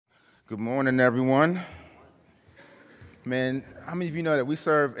Good morning, everyone. Man, how many of you know that we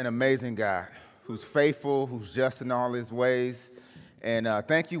serve an amazing God who's faithful, who's just in all his ways? And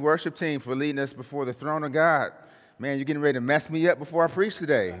thank you, worship team, for leading us before the throne of God. Man, you're getting ready to mess me up before I preach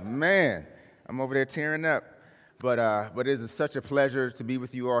today. Man, I'm over there tearing up. But it is such a pleasure to be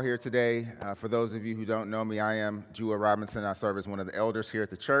with you all here today. For those of you who don't know me, I am Jua Robinson. I serve as one of the elders here at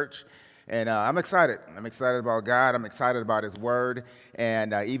the church. And I'm excited. I'm excited about God. I'm excited about his word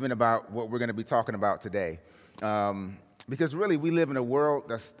and even about what we're going to be talking about today. Because really, we live in a world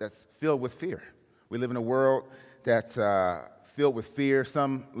that's filled with fear. We live in a world that's filled with fear,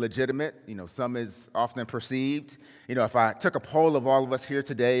 some legitimate, some is often perceived. If I took a poll of all of us here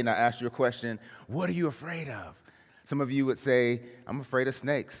today and I asked you a question, what are you afraid of? Some of you would say, I'm afraid of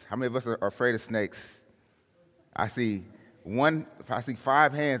snakes. How many of us are afraid of snakes? I see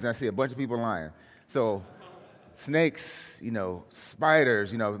 5 hands and I see a bunch of people lying. So snakes,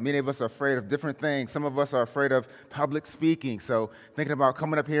 spiders, many of us are afraid of different things. Some of us are afraid of public speaking. So thinking about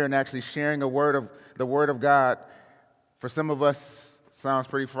coming up here and actually sharing the word of God, for some of us sounds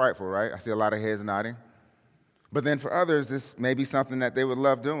pretty frightful, right? I see a lot of heads nodding. But then for others, this may be something that they would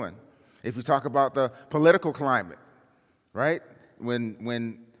love doing. If you talk about the political climate, right?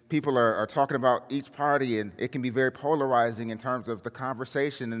 When people are talking about each party, and it can be very polarizing in terms of the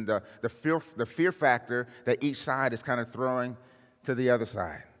conversation and the fear factor that each side is kind of throwing to the other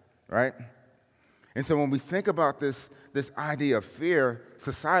side, right? And so when we think about this idea of fear,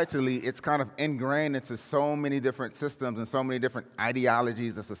 societally, it's kind of ingrained into so many different systems and so many different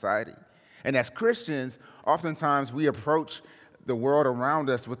ideologies of society. And as Christians, oftentimes we approach the world around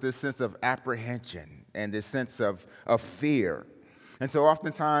us with this sense of apprehension and this sense of fear. And so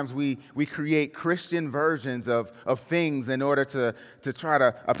oftentimes we create Christian versions of things in order to try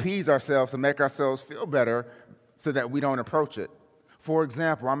to appease ourselves, to make ourselves feel better so that we don't approach it. For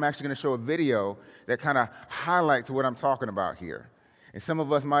example, I'm actually going to show a video that kind of highlights what I'm talking about here. And some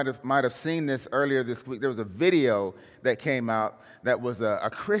of us might have seen this earlier this week. There was a video that came out that was a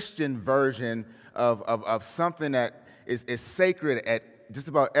Christian version of something that is sacred at just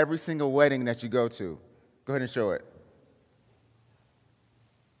about every single wedding that you go to. Go ahead and show it.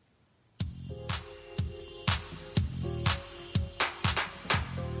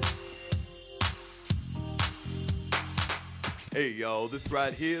 Hey y'all, this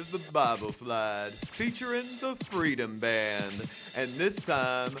right here is the Bible Slide featuring the Freedom Band. And this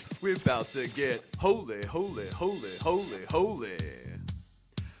time, we're about to get holy, holy, holy, holy, holy.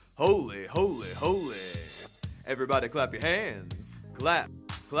 Holy, holy, holy. Everybody clap your hands. Clap,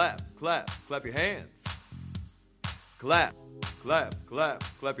 clap, clap, clap your hands. Clap, clap, clap,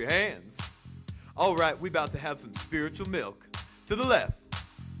 clap your hands. All right, we're about to have some spiritual milk. To the left.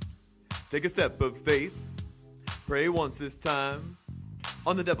 Take a step of faith. Pray once this time.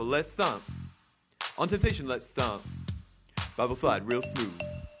 On the devil, let's stomp. On temptation, let's stomp. Bible slide real smooth.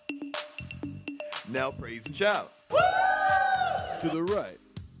 Now praise and shout. Woo! To the right.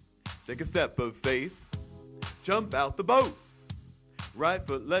 Take a step of faith. Jump out the boat. Right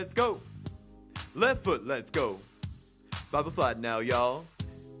foot, let's go. Left foot, let's go. Bible slide now, y'all.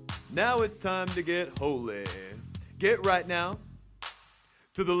 Now it's time to get holy. Get right now.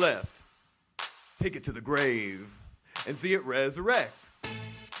 To the left. Take it to the grave and see it resurrect.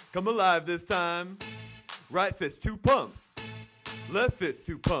 Come alive this time. Right fist, 2 pumps. Left fist,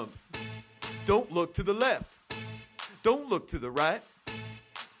 2 pumps. Don't look to the left. Don't look to the right.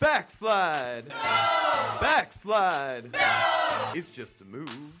 Backslide. No! Backslide. No! It's just a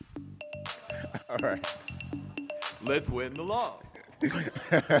move. All right. Let's win the loss.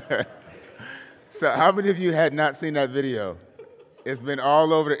 So how many of you had not seen that video? It's been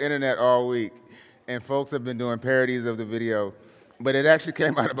all over the internet all week, and folks have been doing parodies of the video, but it actually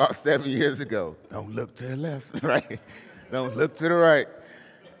came out about 7 years ago. Don't look to the left, right? Don't look to the right.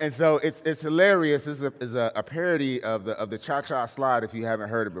 And so it's hilarious. It's a parody of the cha-cha slide, if you haven't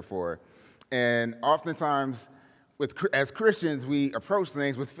heard it before. And oftentimes, as Christians, we approach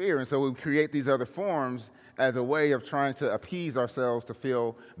things with fear, and so we create these other forms as a way of trying to appease ourselves to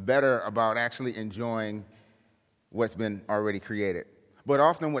feel better about actually enjoying what's been already created. But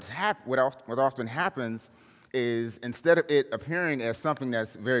often what often happens is, instead of it appearing as something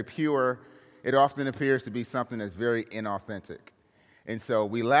that's very pure, it often appears to be something that's very inauthentic. And so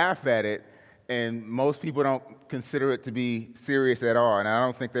we laugh at it, and most people don't consider it to be serious at all, and I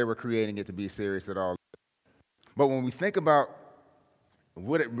don't think they were creating it to be serious at all. But when we think about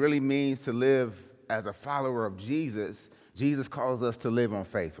what it really means to live as a follower of Jesus, Jesus calls us to live on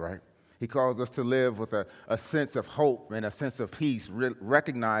faith, right? He calls us to live with a sense of hope and a sense of peace,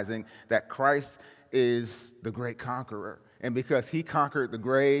 recognizing that Christ is the great conqueror. And because he conquered the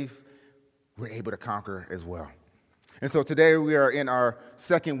grave, we're able to conquer as well. And so today we are in our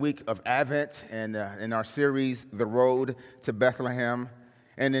second week of Advent and in our series, The Road to Bethlehem.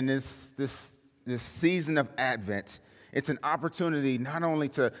 And in this season of Advent, it's an opportunity not only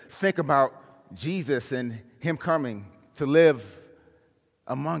to think about Jesus and him coming to live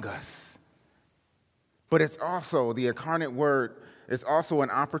among us, but it's also the incarnate word. It's also an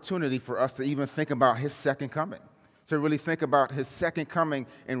opportunity for us to even think about his second coming, to really think about his second coming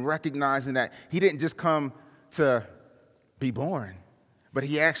and recognizing that he didn't just come to be born, but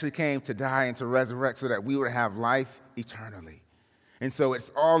he actually came to die and to resurrect so that we would have life eternally. And so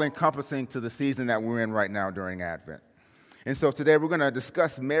it's all encompassing to the season that we're in right now during Advent. And so today we're going to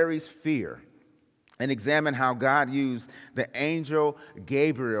discuss Mary's fear and examine how God used the angel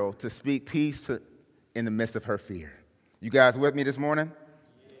Gabriel to speak peace in the midst of her fear. You guys with me this morning?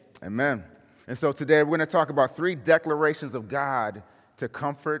 Amen. And so today we're going to talk about 3 declarations of God to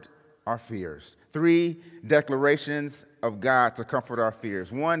comfort our fears. 3 declarations of God to comfort our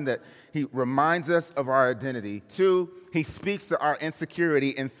fears. 1, that he reminds us of our identity. 2, he speaks to our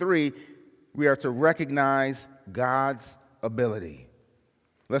insecurity. And 3, we are to recognize God's ability.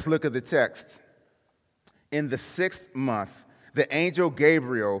 Let's look at the text. In the 6th month, the angel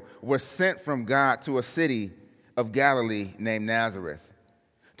Gabriel was sent from God to a city of Galilee named Nazareth,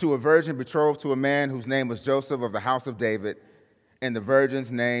 to a virgin betrothed to a man whose name was Joseph of the house of David, and the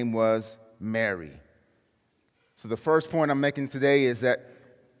virgin's name was Mary. So the first point I'm making today is that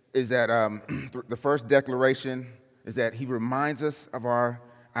the first declaration is that he reminds us of our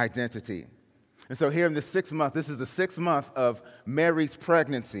identity. And so here in the 6th month, this is the 6th month of Mary's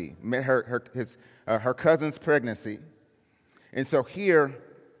pregnancy, her cousin's pregnancy. And so here,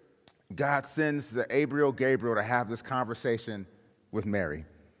 God sends the angel Gabriel to have this conversation with Mary.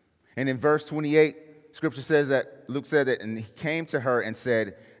 And in verse 28, Scripture says that Luke said that, and he came to her and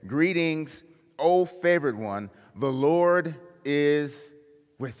said, "Greetings, O favored one, the Lord is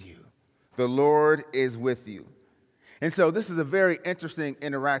with you." The Lord is with you. And so this is a very interesting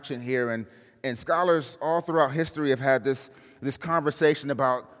interaction here, and scholars all throughout history have had this conversation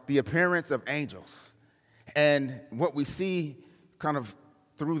about the appearance of angels. And what we see kind of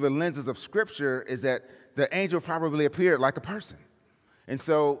through the lenses of Scripture is that the angel probably appeared like a person. And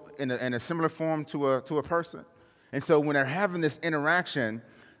so in a similar form to a person. And so when they're having this interaction,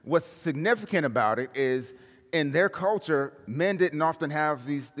 what's significant about it is in their culture, men didn't often have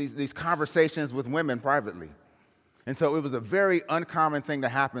these conversations with women privately. And so it was a very uncommon thing to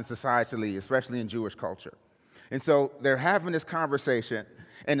happen societally, especially in Jewish culture. And so they're having this conversation,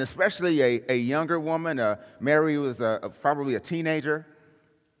 and especially a younger woman. Mary was probably a teenager,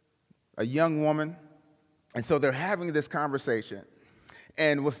 a young woman. And so they're having this conversation.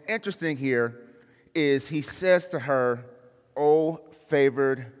 And what's interesting here is he says to her, "O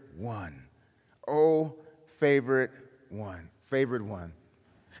favored one, O favored one, favored one."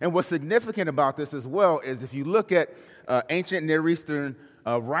 And what's significant about this as well is if you look at ancient Near Eastern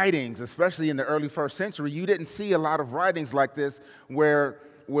writings, especially in the early 1st century, you didn't see a lot of writings like this where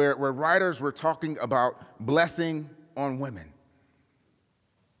writers were talking about blessing on women.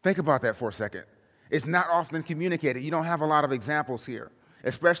 Think about that for a second. It's not often communicated. You don't have a lot of examples here,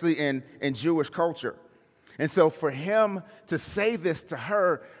 especially in Jewish culture. And so for him to say this to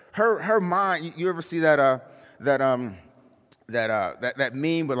her mind, you ever see that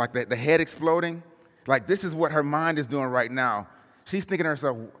meme with like the head exploding? Like this is what her mind is doing right now. She's thinking to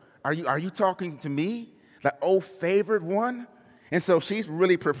herself, are you talking to me? Like, oh, favored one? And so she's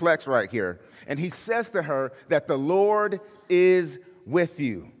really perplexed right here. And he says to her that the Lord is with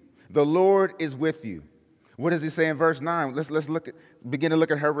you. The Lord is with you. What does he say in verse 9? Let's begin to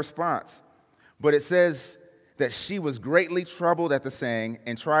look at her response. But it says that she was greatly troubled at the saying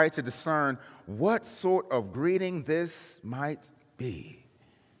and tried to discern what sort of greeting this might be.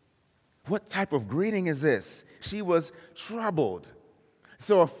 What type of greeting is this? She was troubled.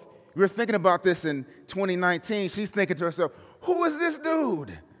 So if we're thinking about this in 2019, she's thinking to herself, who is this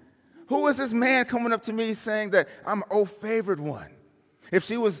dude? Who is this man coming up to me saying that I'm oh favored one? If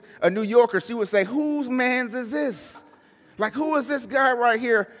she was a New Yorker, she would say, whose man's is this? Like, who is this guy right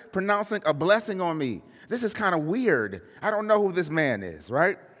here pronouncing a blessing on me? This is kind of weird. I don't know who this man is,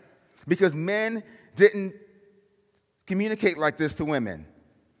 right? Because men didn't communicate like this to women.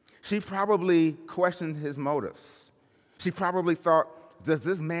 She probably questioned his motives. She probably thought, does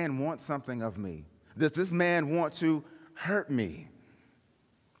this man want something of me? Does this man want to hurt me?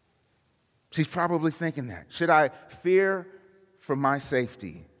 She's probably thinking that. Should I fear for my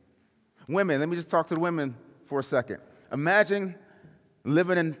safety? Women, let me just talk to the women for a second. Imagine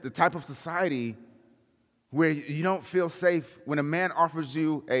living in the type of society where you don't feel safe when a man offers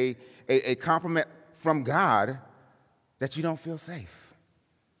you a compliment from God, that you don't feel safe.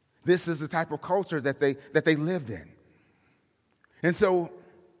 This is the type of culture that they lived in. And so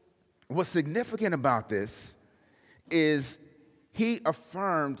what's significant about this is he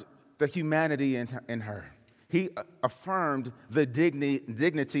affirmed the humanity in her. He affirmed the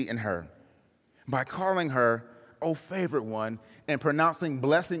dignity in her by calling her, "O favored one," and pronouncing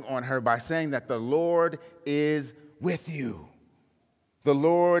blessing on her by saying that the Lord is with you. The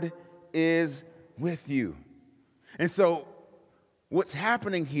Lord is with you. And so what's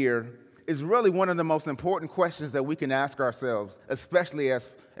happening here is really one of the most important questions that we can ask ourselves, especially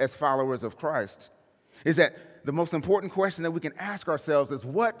as followers of Christ, is that the most important question that we can ask ourselves is,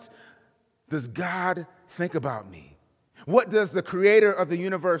 what does God think about me? What does the creator of the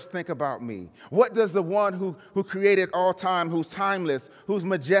universe think about me? What does the one who created all time, who's timeless, who's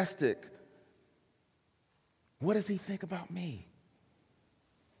majestic, what does he think about me?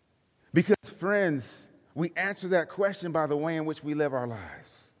 Because, friends, we answer that question by the way in which we live our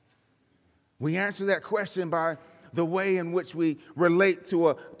lives. We answer that question by the way in which we relate to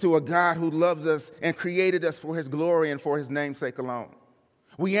a God who loves us and created us for his glory and for his name's sake alone.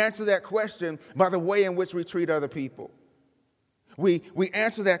 We answer that question by the way in which we treat other people. We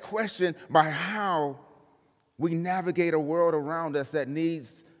answer that question by how we navigate a world around us that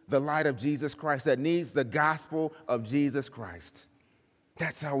needs the light of Jesus Christ, that needs the gospel of Jesus Christ.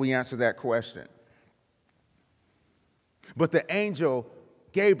 That's how we answer that question. But the angel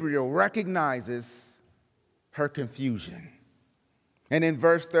Gabriel recognizes her confusion. And in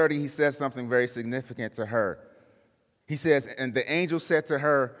verse 30, he says something very significant to her. He says, "And the angel said to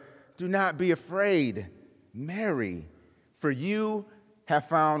her, 'Do not be afraid, Mary, for you have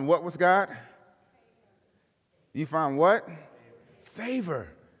found,'" what with God? You found what? Favor.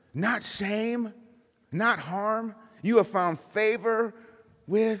 Not shame, not harm. You have found favor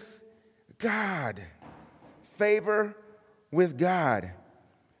with God. Favor with God.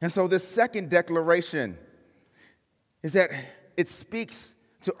 And so this second declaration is that it speaks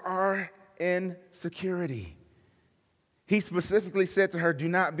to our insecurity. He specifically said to her, "Do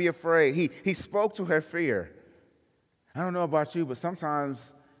not be afraid." He spoke to her fear. I don't know about you, but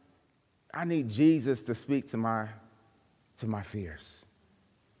sometimes I need Jesus to speak to my fears.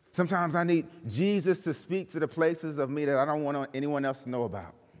 Sometimes I need Jesus to speak to the places of me that I don't want anyone else to know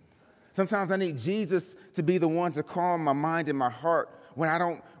about. Sometimes I need Jesus to be the one to calm my mind and my heart when I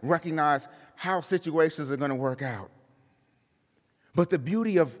don't recognize how situations are going to work out. But the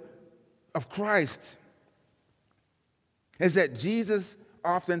beauty of Christ is that Jesus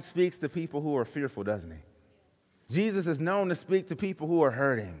often speaks to people who are fearful, doesn't he? Jesus is known to speak to people who are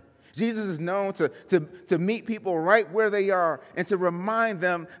hurting. Jesus is known to meet people right where they are and to remind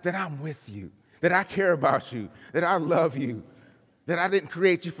them that I'm with you, that I care about you, that I love you, that I didn't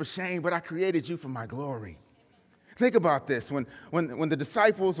create you for shame, but I created you for my glory. Think about this. When the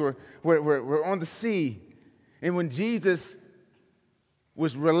disciples were on the sea, and when Jesus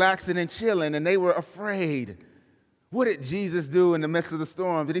was relaxing and chilling and they were afraid, what did Jesus do in the midst of the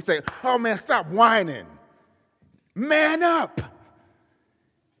storm? Did he say, "Oh man, stop whining. Man up"?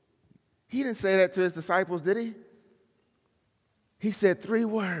 He didn't say that to his disciples, did he? He said 3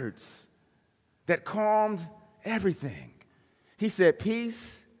 words that calmed everything. He said,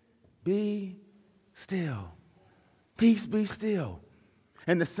 "Peace, be still." Peace, be still.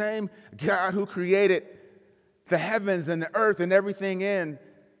 And the same God who created the heavens and the earth and everything in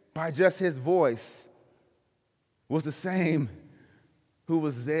by just his voice was the same who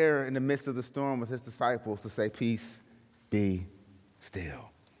was there in the midst of the storm with his disciples to say, "Peace, be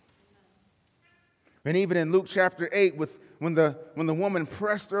still." And even in Luke chapter 8, when the woman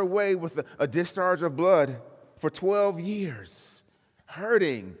pressed her away with a discharge of blood for 12 years,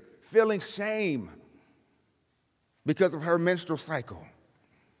 hurting, feeling shame because of her menstrual cycle,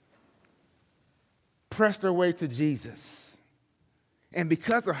 pressed her way to Jesus. And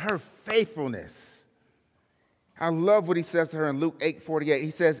because of her faithfulness, I love what he says to her in Luke 8:48.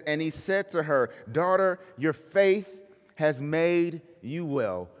 He says, "And he said to her, 'Daughter, your faith has made you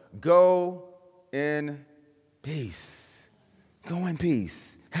well. Go in peace.'" Go in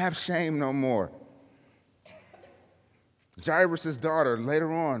peace. Have shame no more. Jairus' daughter,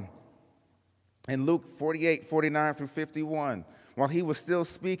 later on, in Luke 48:49 through 51, while he was still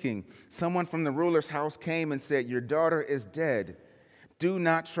speaking, someone from the ruler's house came and said, "Your daughter is dead. Do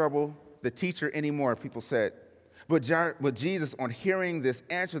not trouble the teacher anymore," people said. But Jesus, on hearing this,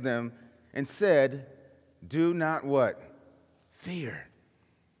 answered them and said, "Do not" what? "Fear.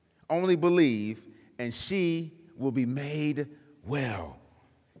 Only believe, and she will be made well."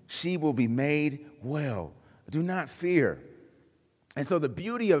 She will be made well. Do not fear. And so the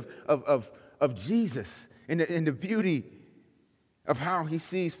beauty of Jesus and the beauty of how he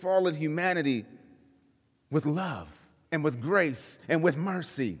sees fallen humanity with love and with grace and with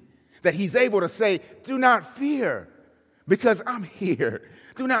mercy, that he's able to say, do not fear because I'm here.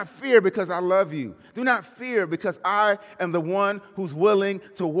 Do not fear because I love you. Do not fear because I am the one who's willing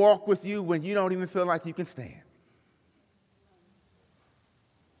to walk with you when you don't even feel like you can stand.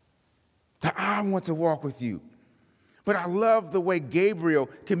 That I want to walk with you. But I love the way Gabriel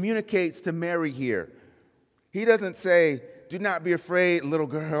communicates to Mary here. He doesn't say, do not be afraid, little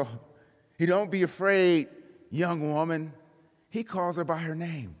girl. He don't be afraid, young woman. He calls her by her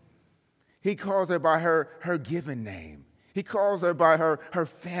name. He calls her by her given name. He calls her by her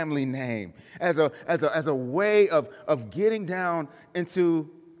family name as a way of getting down into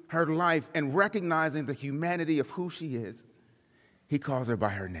her life and recognizing the humanity of who she is. He calls her by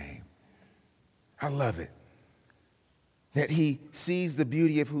her name. I love it. That he sees the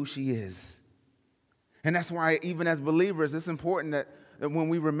beauty of who she is. And that's why even as believers, it's important that when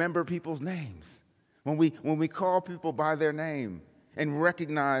we remember people's names, when we call people by their name and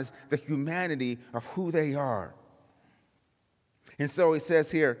recognize the humanity of who they are. And so he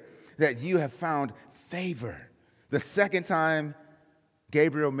says here that you have found favor. The second time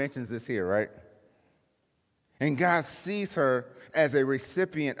Gabriel mentions this here, right? And God sees her as a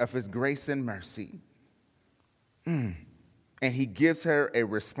recipient of his grace and mercy. And he gives her a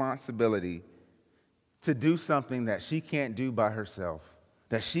responsibility to do something that she can't do by herself,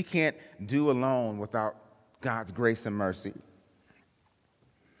 that she can't do alone without God's grace and mercy.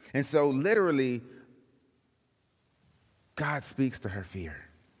 And so literally, God speaks to her fear.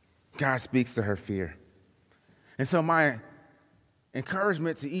 God speaks to her fear. And so my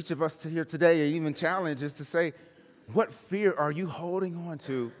encouragement to each of us here today, or even challenge, is to say, what fear are you holding on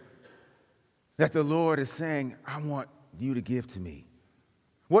to that the Lord is saying, I want you to give to me?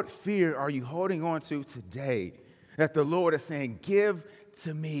 What fear are you holding on to today that the Lord is saying, give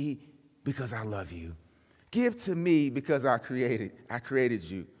to me because I love you? Give to me because I created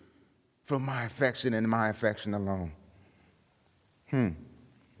you for my affection and my affection alone. The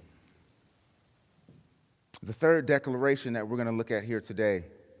third declaration that we're going to look at here today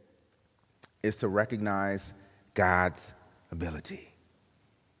is to recognize God's ability.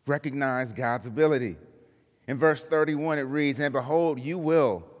 Recognize God's ability. In verse 31, it reads, and behold, you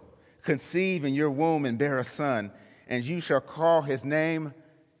will conceive in your womb and bear a son, and you shall call his name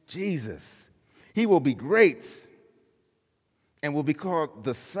Jesus. He will be great and will be called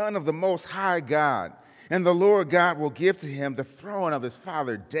the Son of the Most High God. And the Lord God will give to him the throne of his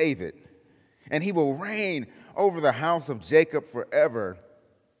father David, and he will reign over the house of Jacob forever,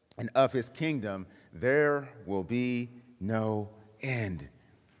 and of his kingdom there will be no end.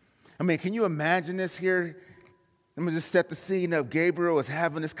 I mean, can you imagine this here? Let me just set the scene up. Gabriel is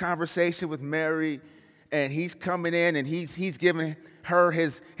having this conversation with Mary, and he's coming in, and he's giving her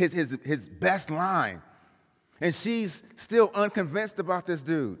his best line. And she's still unconvinced about this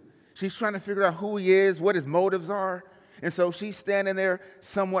dude. She's trying to figure out who he is, what his motives are. And so she's standing there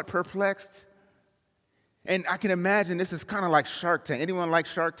somewhat perplexed. And I can imagine this is kind of like Shark Tank. Anyone like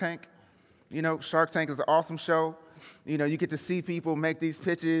Shark Tank? You know, Shark Tank is an awesome show. You know, you get to see people make these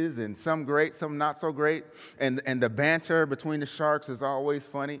pitches, and some great, some not so great. And the banter between the sharks is always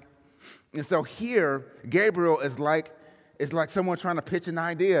funny. And so here, Gabriel is like someone trying to pitch an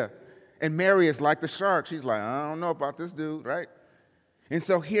idea. And Mary is like the shark. She's like, I don't know about this dude, right? And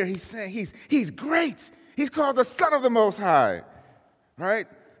so here he's saying he's great. He's called the Son of the Most High, right?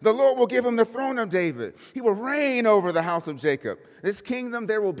 The Lord will give him the throne of David. He will reign over the house of Jacob. This kingdom,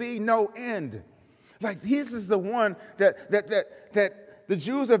 there will be no end. Like, this is the one that the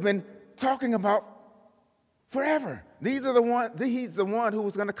Jews have been talking about forever. He's the one who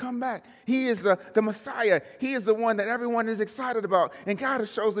was going to come back. He is the Messiah. He is the one that everyone is excited about. And God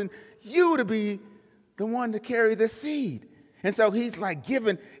has chosen you to be the one to carry this seed. And so he's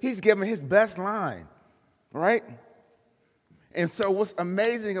giving his best line, right? And so what's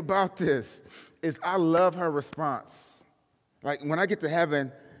amazing about this is I love her response. Like, when I get to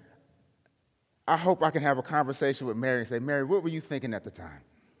heaven, I hope I can have a conversation with Mary and say, Mary, what were you thinking at the time?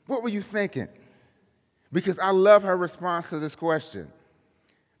 What were you thinking? Because I love her response to this question.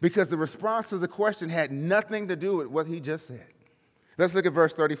 Because the response to the question had nothing to do with what he just said. Let's look at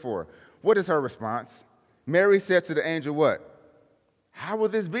verse 34. What is her response? Mary said to the angel, what? How will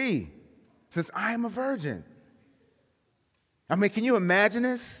this be, since I am a virgin? I mean, can you imagine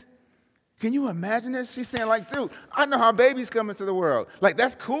this? Can you imagine this? She's saying, like, dude, I know how babies come into the world. Like,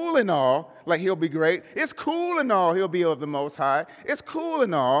 that's cool and all. Like, he'll be great. It's cool and all. He'll be of the Most High. It's cool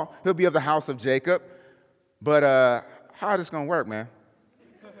and all. He'll be of the house of Jacob. But how is this going to work, man?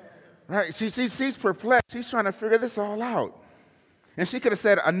 Right? She's perplexed. She's trying to figure this all out. And she could have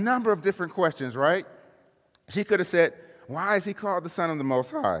said a number of different questions, right? She could have said, why is he called the Son of the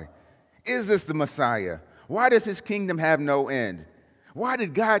Most High? Is this the Messiah? Why does his kingdom have no end? Why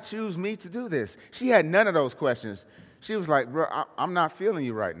did God choose me to do this? She had none of those questions. She was like, bro, I'm not feeling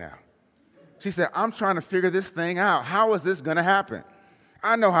you right now. She said, I'm trying to figure this thing out. How is this going to happen?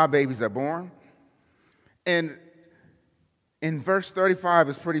 I know how babies are born. And in verse 35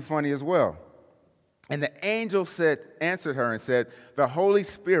 is pretty funny as well. And the angel answered her and said, the Holy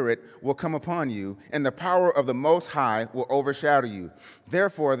Spirit will come upon you, and the power of the Most High will overshadow you.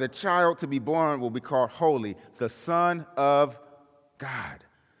 Therefore, the child to be born will be called Holy, the Son of God.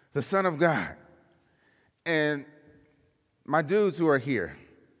 The Son of God. And my dudes who are here,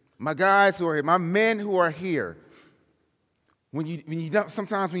 my guys who are here, my men who are here,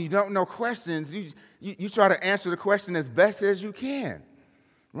 sometimes when you don't know questions, you try to answer the question as best as you can,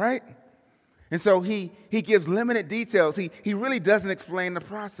 right? And so he gives limited details. He really doesn't explain the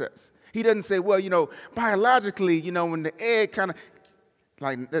process. He doesn't say, well, biologically, when the egg kind of,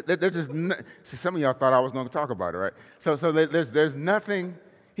 like, there's just, see, some of y'all thought I was going to talk about it, right? So there's nothing,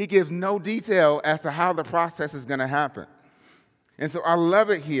 he gives no detail as to how the process is going to happen. And so I love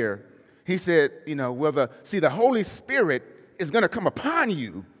it here. He said, the Holy Spirit is going to come upon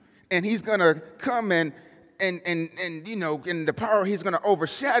you, and he's going to come and in the power, he's going to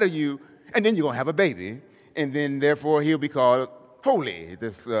overshadow you, and then you're going to have a baby, and then therefore he'll be called Holy,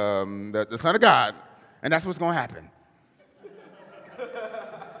 the Son of God, and that's what's going to happen.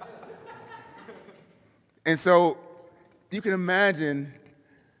 And so you can imagine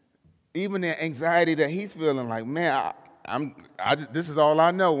even the anxiety that he's feeling, like, man, this is all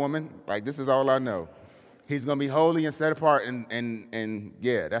I know, woman. Like, this is all I know. He's going to be holy and set apart, and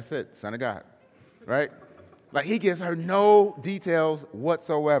yeah, that's it, Son of God, right? Like, he gives her no details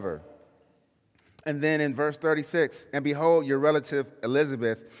whatsoever. And then in verse 36, and behold, your relative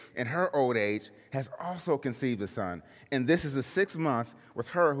Elizabeth, in her old age, has also conceived a son. And this is the 6th month with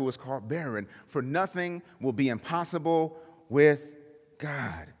her who is called barren, for nothing will be impossible with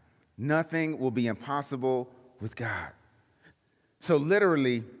God. Nothing will be impossible with God. So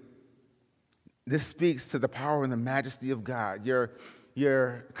literally, this speaks to the power and the majesty of God.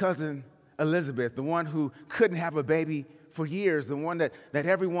 Your cousin Elizabeth, the one who couldn't have a baby for years, the one that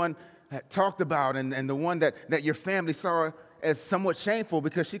everyone had talked about, and the one that your family saw as somewhat shameful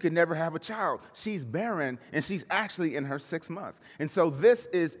because she could never have a child. She's barren, and she's actually in her 6th month. And so this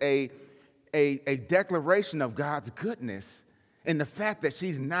is a declaration of God's goodness in the fact that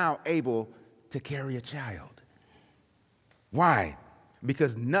she's now able to carry a child. Why?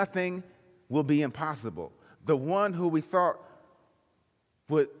 Because nothing will be impossible. The one who we thought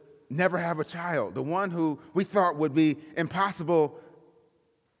would never have a child, the one who we thought would be impossible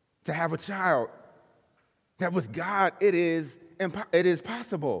to have a child, that with God it is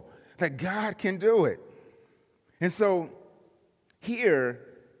possible, that God can do it. And so here,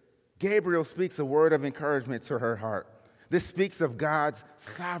 Gabriel speaks a word of encouragement to her heart. This speaks of God's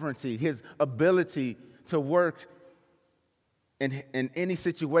sovereignty, his ability to work in any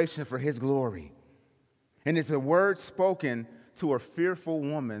situation for his glory. And it's a word spoken to a fearful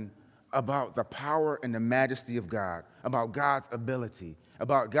woman about the power and the majesty of God, about God's ability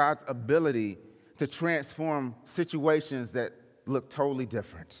to transform situations that look totally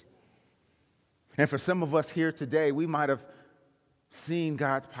different. And for some of us here today, we might have seen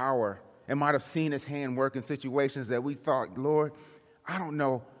God's power and might have seen his hand work in situations that we thought, Lord, I don't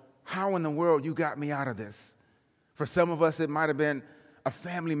know how in the world you got me out of this. For some of us, it might have been a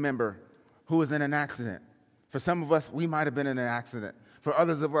family member who was in an accident. For some of us, we might have been in an accident. For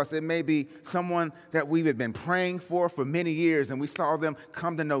others of us, it may be someone that we've been praying for many years, and we saw them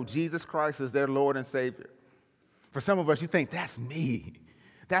come to know Jesus Christ as their Lord and Savior. For some of us, you think, that's me.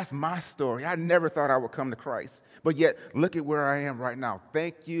 That's my story. I never thought I would come to Christ. But yet, look at where I am right now.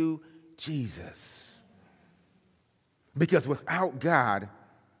 Thank you, Jesus. Because without God,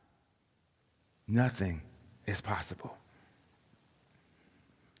 nothing is possible.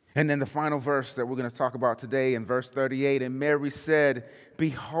 And then the final verse that we're going to talk about today in verse 38, and Mary said,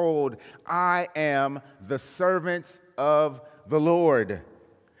 behold, I am the servant of the Lord.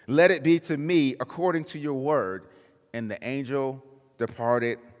 Let it be to me according to your word. And the angel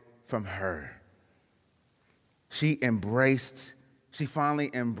departed from her. She finally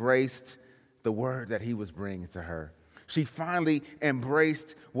embraced the word that he was bringing to her. She finally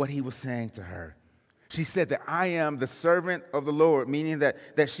embraced what he was saying to her. She said that I am the servant of the Lord, meaning that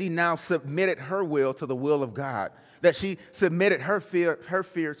she now submitted her will to the will of God, that she submitted her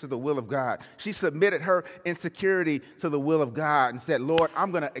fear to the will of God. She submitted her insecurity to the will of God and said, Lord,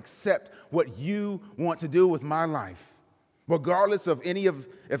 I'm going to accept what you want to do with my life. Regardless of any of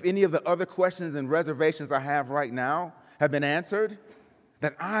the other questions and reservations I have right now have been answered,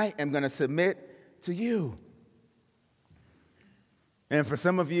 that I am going to submit to you. And for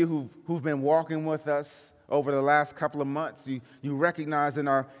some of you who've been walking with us over the last couple of months, you recognize in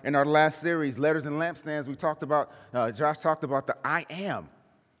our last series, Letters and Lampstands, we talked about, Josh talked about the I am.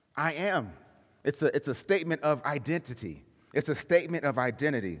 I am. It's a statement of identity. It's a statement of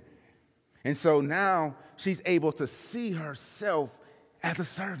identity. And so now she's able to see herself as a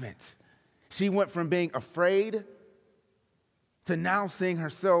servant. She went from being afraid to now seeing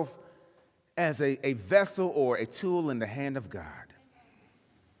herself as a vessel or a tool in the hand of God.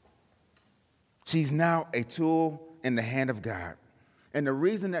 She's now a tool in the hand of God. And the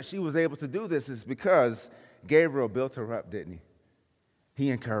reason that she was able to do this is because Gabriel built her up, didn't he? He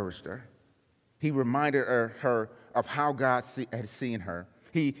encouraged her. He reminded her of how God had seen her.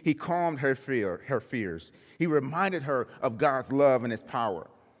 He calmed her fears. He reminded her of God's love and his power.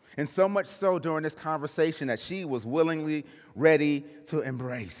 And so much so during this conversation that she was willingly ready to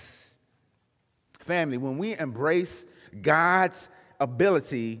embrace. Family, when we embrace God's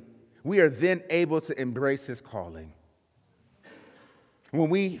ability, we are then able to embrace his calling. When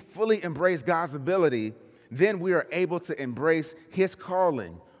we fully embrace God's ability, then we are able to embrace his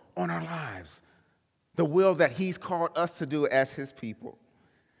calling on our lives, the will that he's called us to do as his people.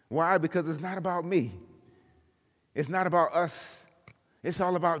 Why? Because it's not about me. It's not about us. It's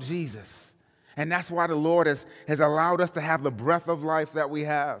all about Jesus. And that's why the Lord has allowed us to have the breath of life that we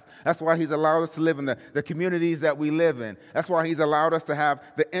have. That's why he's allowed us to live in the communities that we live in. That's why he's allowed us to have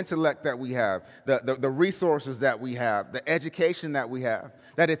the intellect that we have, the resources that we have, the education that we have.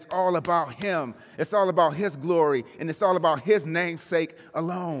 That it's all about him. It's all about his glory, and it's all about his name's sake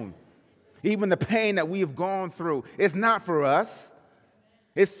alone. Even the pain that we have gone through, it's not for us.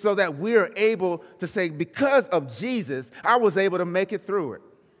 It's so that we're able to say, because of Jesus, I was able to make it through it.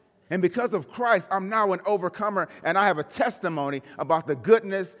 And because of Christ, I'm now an overcomer, and I have a testimony about the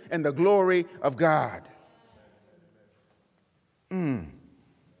goodness and the glory of God.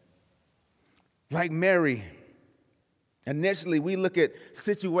 Like Mary, initially we look at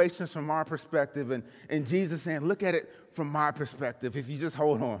situations from our perspective, and Jesus saying, look at it from my perspective if you just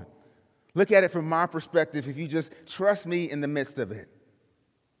hold on. Look at it from my perspective if you just trust me in the midst of it.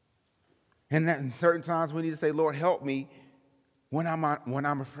 And that in certain times we need to say, Lord, help me when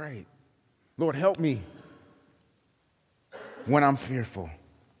I'm afraid. Lord, help me when I'm fearful.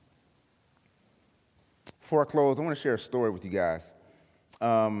 Before I close, I want to share a story with you guys.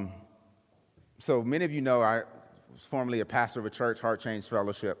 So many of you know I was formerly a pastor of a church, Heart Change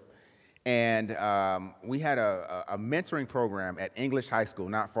Fellowship, and we had a mentoring program at English High School,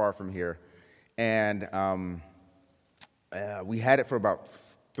 not far from here, and we had it for about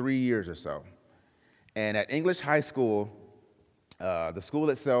 3 years or so. And at English High School, the school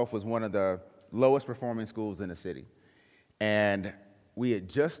itself was one of the lowest performing schools in the city. And we had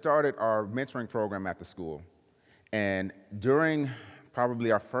just started our mentoring program at the school. And during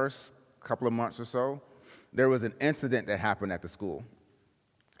probably our first couple of months or so, there was an incident that happened at the school.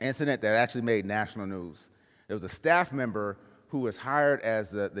 Incident that actually made national news. There was a staff member who was hired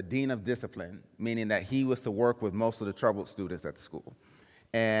as the dean of discipline, meaning that he was to work with most of the troubled students at the school.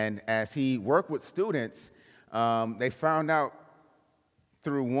 And as he worked with students, they found out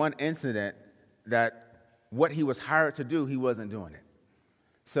through one incident that what he was hired to do, he wasn't doing it.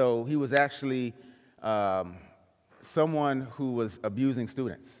 So he was actually someone who was abusing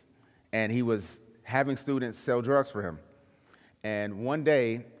students, and he was having students sell drugs for him. And one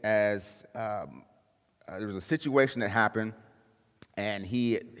day, as there was a situation that happened, and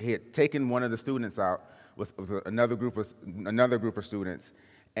he had taken one of the students out with another group of students,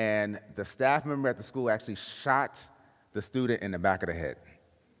 and the staff member at the school actually shot the student in the back of the head.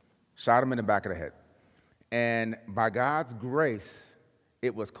 Shot him in the back of the head. And by God's grace,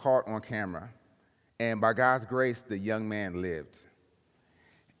 it was caught on camera. And by God's grace, the young man lived.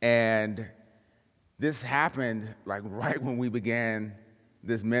 And this happened like right when we began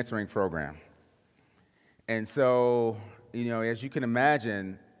this mentoring program. And so, as you can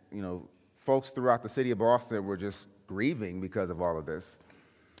imagine, folks throughout the city of Boston were just grieving because of all of this.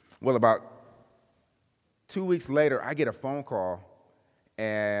 Well, about 2 weeks later, I get a phone call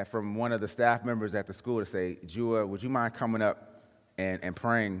from one of the staff members at the school to say, Jua, would you mind coming up and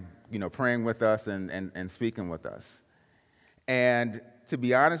praying, praying with us and speaking with us? And to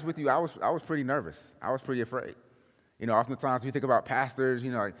be honest with you, I was pretty nervous. I was pretty afraid. Oftentimes we think about pastors,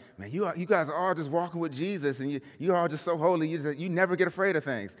 like, man, you guys are all just walking with Jesus, and you all just so holy. You never get afraid of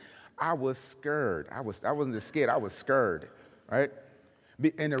things. I was scared. I wasn't just scared. I was scared, right?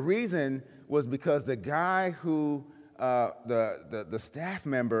 And the reason was because the guy who, the staff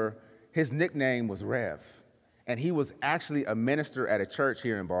member, his nickname was Rev, and he was actually a minister at a church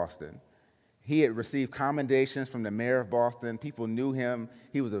here in Boston. He had received commendations from the mayor of Boston. People knew him.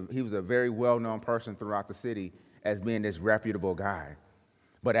 He was a very well-known person throughout the city as being this reputable guy.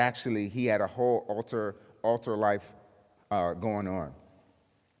 But actually, he had a whole altar life going on.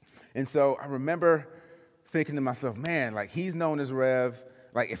 And so I remember thinking to myself, man, like, he's known as Rev.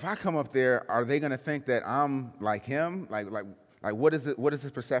 Like, if I come up there, are they going to think that I'm like him? Like what is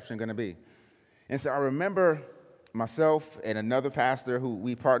his perception going to be? And so I remember myself and another pastor who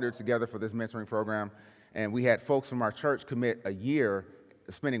we partnered together for this mentoring program, and we had folks from our church commit a year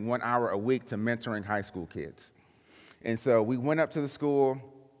spending 1 hour a week to mentoring high school kids. And so we went up to the school,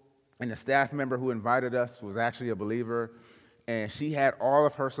 and the staff member who invited us was actually a believer, and she had all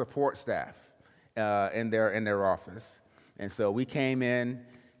of her support staff in their office. And so we came in,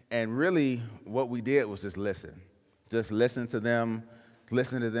 and really what we did was just listen to them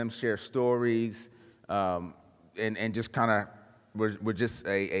share stories, and just kind of we're just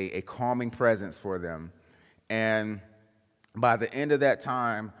a calming presence for them. And by the end of that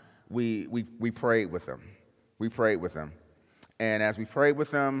time, we prayed with them. We prayed with them. And as we prayed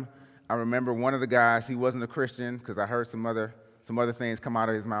with them, I remember one of the guys, he wasn't a Christian because I heard some other things come out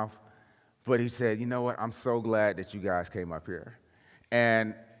of his mouth, but he said, you know what, I'm so glad that you guys came up here.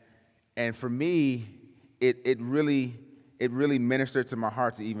 And for me, it really ministered to my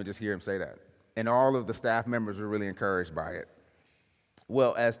heart to even just hear him say that. And all of the staff members were really encouraged by it.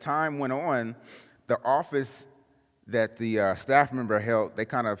 Well, as time went on, the office that the staff member held, they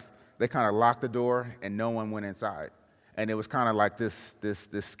kind of locked the door and no one went inside. And it was kind of like this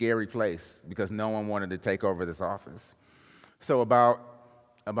scary place because no one wanted to take over this office. So about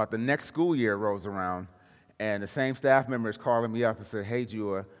the next school year rolls around, and the same staff member is calling me up and said, hey,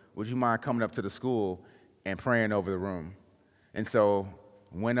 Jua, would you mind coming up to the school and praying over the room? And so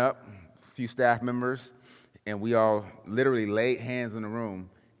went up, a few staff members, and we all literally laid hands in the room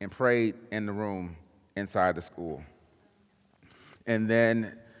and prayed in the room inside the school. And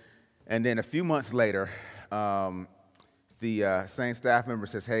then a few months later, the same staff member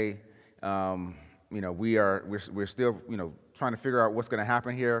says, "Hey, we're still trying to figure out what's going to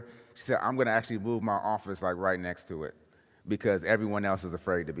happen here." She said, "I'm going to actually move my office like right next to it because everyone else is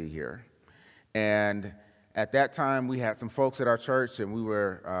afraid to be here." And at that time, we had some folks at our church, and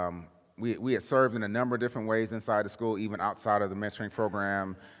we had served in a number of different ways inside the school, even outside of the mentoring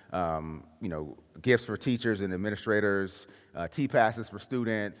program. Gifts for teachers and administrators, T-passes for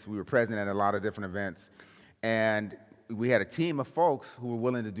students. We were present at a lot of different events. And we had a team of folks who were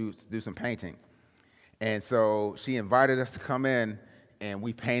willing to do some painting. And so she invited us to come in, and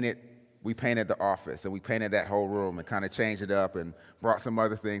we painted the office, and we painted that whole room and kind of changed it up and brought some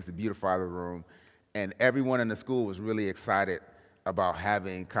other things to beautify the room. And everyone in the school was really excited about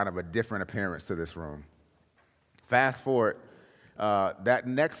having kind of a different appearance to this room. Fast forward, that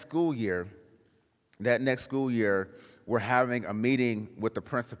next school year, we're having a meeting with the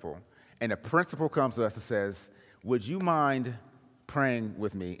principal. And the principal comes to us and says, "Would you mind praying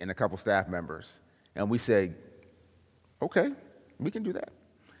with me and a couple staff members?" And we say, "Okay, we can do that."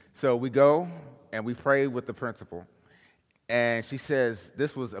 So we go and we pray with the principal. And she says,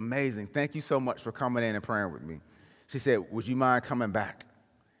 "This was amazing. Thank you so much for coming in and praying with me." She said, "Would you mind coming back?"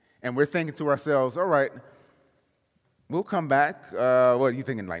 And we're thinking to ourselves, all right, we'll come back. What are you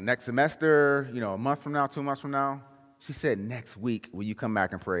thinking, like next semester, a month from now, 2 months from now? She said, "Next week, will you come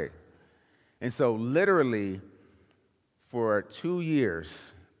back and pray?" And so literally for 2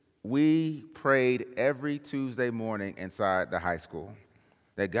 years, we prayed every Tuesday morning inside the high school,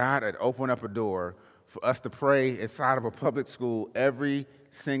 that God had opened up a door for us to pray inside of a public school every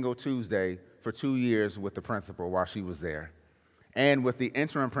single Tuesday for 2 years with the principal while she was there, and with the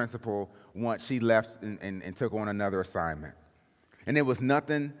interim principal once she left and took on another assignment. And it was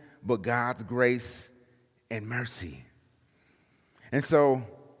nothing but God's grace and mercy. And so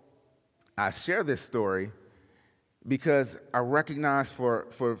I share this story because I recognize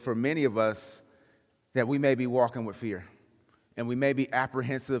for many of us that we may be walking with fear, and we may be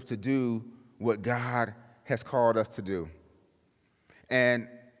apprehensive to do what God has called us to do. And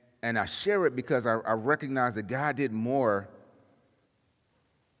I share it because I recognize that God did more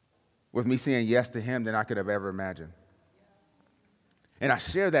with me saying yes to him than I could have ever imagined. And I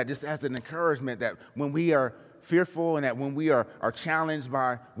share that just as an encouragement that when we are fearful and that when we are challenged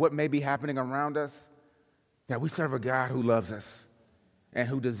by what may be happening around us, that we serve a God who loves us and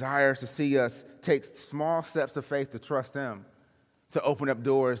who desires to see us take small steps of faith to trust him, to open up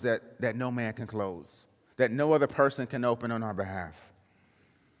doors that no man can close, that no other person can open on our behalf.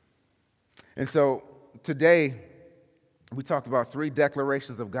 And so today, we talked about 3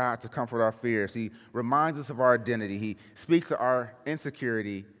 declarations of God to comfort our fears. He reminds us of our identity. He speaks to our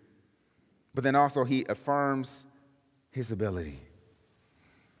insecurity, but then also he affirms his ability.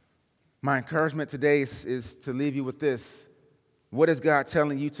 My encouragement today is to leave you with this. What is God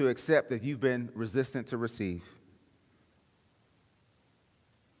telling you to accept that you've been resistant to receive?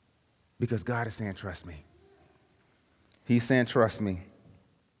 Because God is saying, trust me. He's saying, trust me.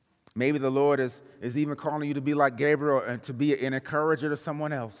 Maybe the Lord is even calling you to be like Gabriel and to be an encourager to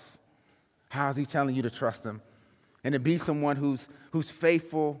someone else. How is he telling you to trust him? And to be someone who's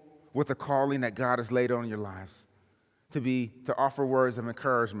faithful with the calling that God has laid on your lives. To offer words of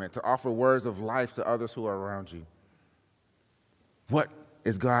encouragement, to offer words of life to others who are around you. What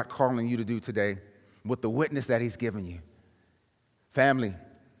is God calling you to do today with the witness that he's given you? Family,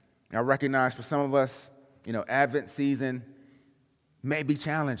 I recognize for some of us, Advent season may be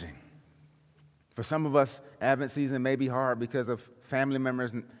challenging. For some of us, Advent season may be hard because of family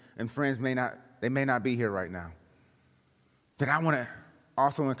members and friends may not be here right now. But I want to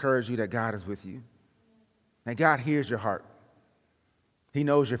also encourage you that God is with you. And God hears your heart. He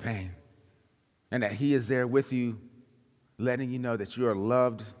knows your pain. And that he is there with you, letting you know that you are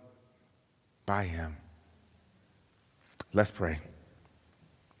loved by him. Let's pray.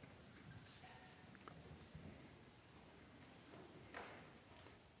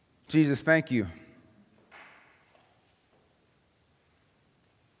 Jesus, thank you.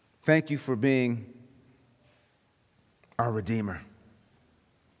 Thank you for being our Redeemer.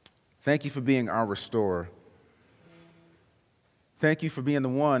 Thank you for being our restorer. Thank you for being the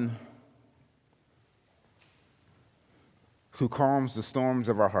one who calms the storms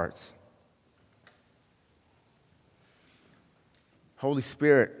of our hearts. Holy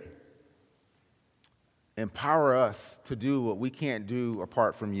Spirit, empower us to do what we can't do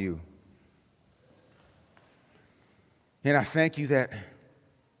apart from you. And I thank you that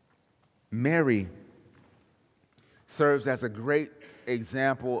Mary serves as a great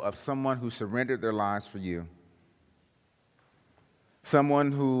example of someone who surrendered their lives for you.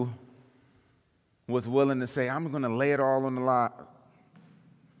 Someone who was willing to say, I'm going to lay it all on the line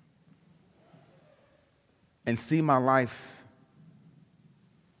and see my life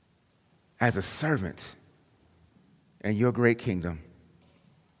as a servant in your great kingdom.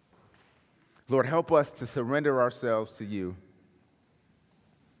 Lord, help us to surrender ourselves to you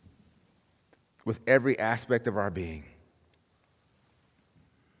with every aspect of our being.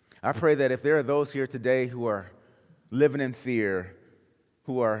 I pray that if there are those here today who are living in fear,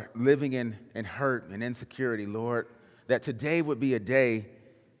 who are living in hurt and insecurity, Lord, that today would be a day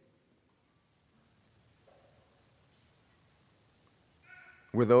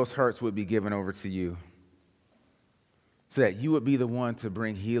where those hurts would be given over to you, so that you would be the one to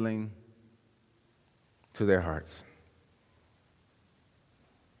bring healing to their hearts.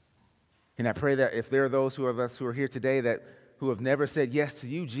 And I pray that if there are those of us who are here today who have never said yes to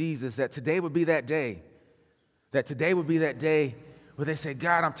you, Jesus, that today would be that day. That today would be that day where they say,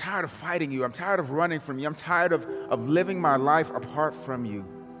 God, I'm tired of fighting you. I'm tired of running from you. I'm tired of living my life apart from you.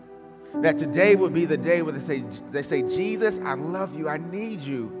 That today would be the day where they say, Jesus, I love you. I need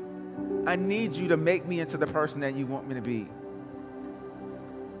you. I need you to make me into the person that you want me to be.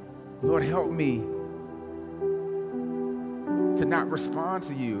 Lord, help me to not respond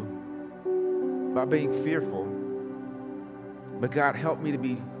to you by being fearful. But God, help me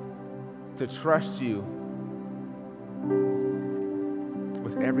to trust you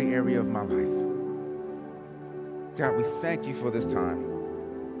with every area of my life. God, we thank you for this time.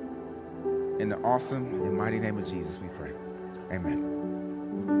 In the awesome and mighty name of Jesus, we pray. Amen.